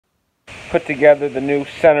put together the new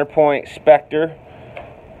center point Specter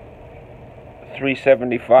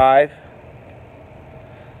 375.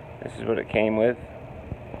 This is what it came with.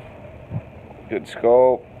 Good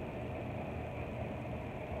scope.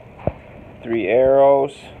 3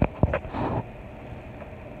 arrows.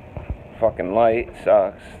 Fucking light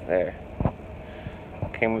sucks. There.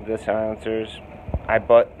 Came with the silencers. I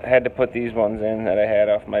had to put these ones in that I had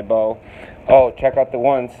off my bow. Oh, check out the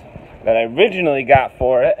ones that I originally got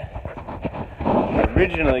for it. I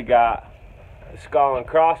originally got the skull and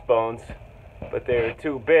crossbones, but they were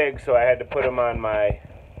too big, so I had to put them on my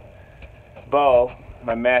bow,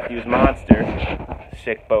 my Mathews monster.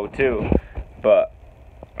 Sick bow too. But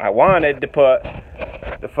I wanted to put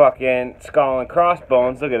the fucking skull and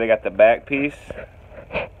crossbones. Look at, they got the back piece.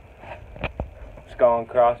 Skull and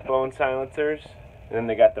crossbone silencers. And then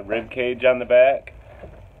they got the rib cage on the back.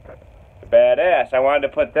 Badass. I wanted to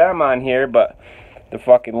put them on here, but the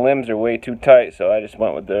fucking limbs are way too tight, so I just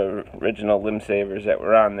went with the original limb savers that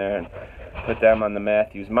were on there and put them on the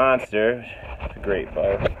Mathews monster. It's a great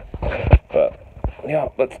bow. But yeah,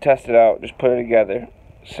 let's test it out. Just put it together.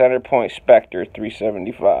 Center point Specter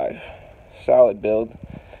 375. Solid build.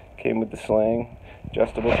 Came with the sling.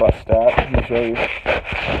 Adjustable butt stop. Let me show you.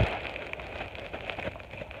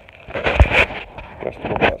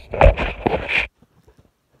 Adjustable butt stop.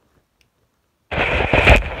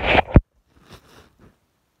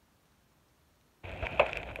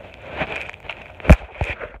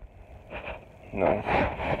 Nice.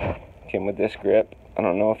 Came with this grip. I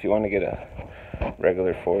don't know if you want to get a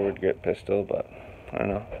regular forward grip pistol, but I don't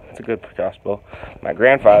know. It's a good crossbow. My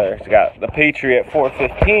grandfather's got the Patriot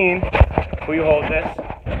 415. Will you hold this?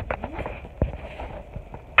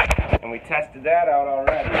 And we tested that out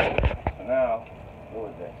already. So now, go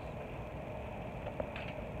with this.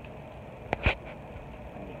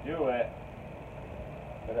 When you do it,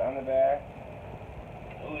 put it on the back.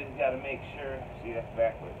 Always got to make sure. See, that's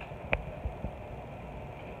backwards.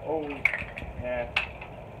 Always have to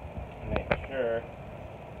make sure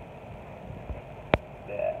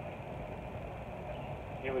that.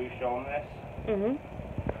 Here, will you show them this?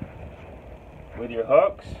 With your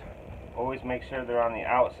hooks, always make sure they're on the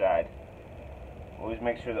outside. Always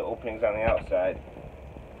make sure the opening's on the outside.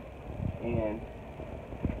 And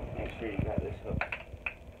make sure you got this hook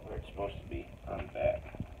where it's supposed to be, on the back.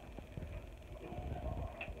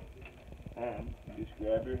 And you just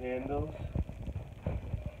grab your handles.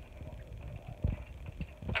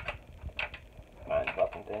 Fine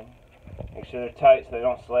fucking thing. Make sure they're tight so they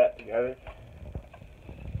don't slap together.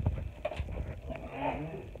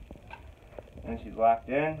 And she's locked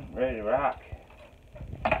in, ready to rock.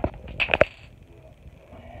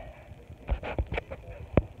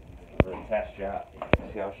 For a test shot.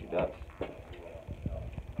 See how she does.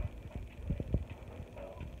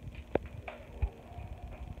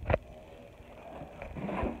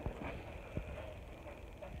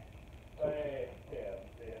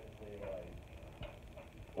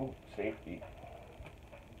 Oh, safety.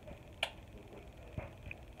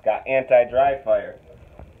 It's got anti-dry fire,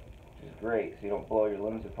 which is great, so you don't blow your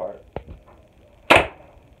limbs apart.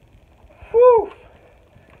 Whew!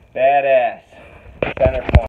 Badass. Center point.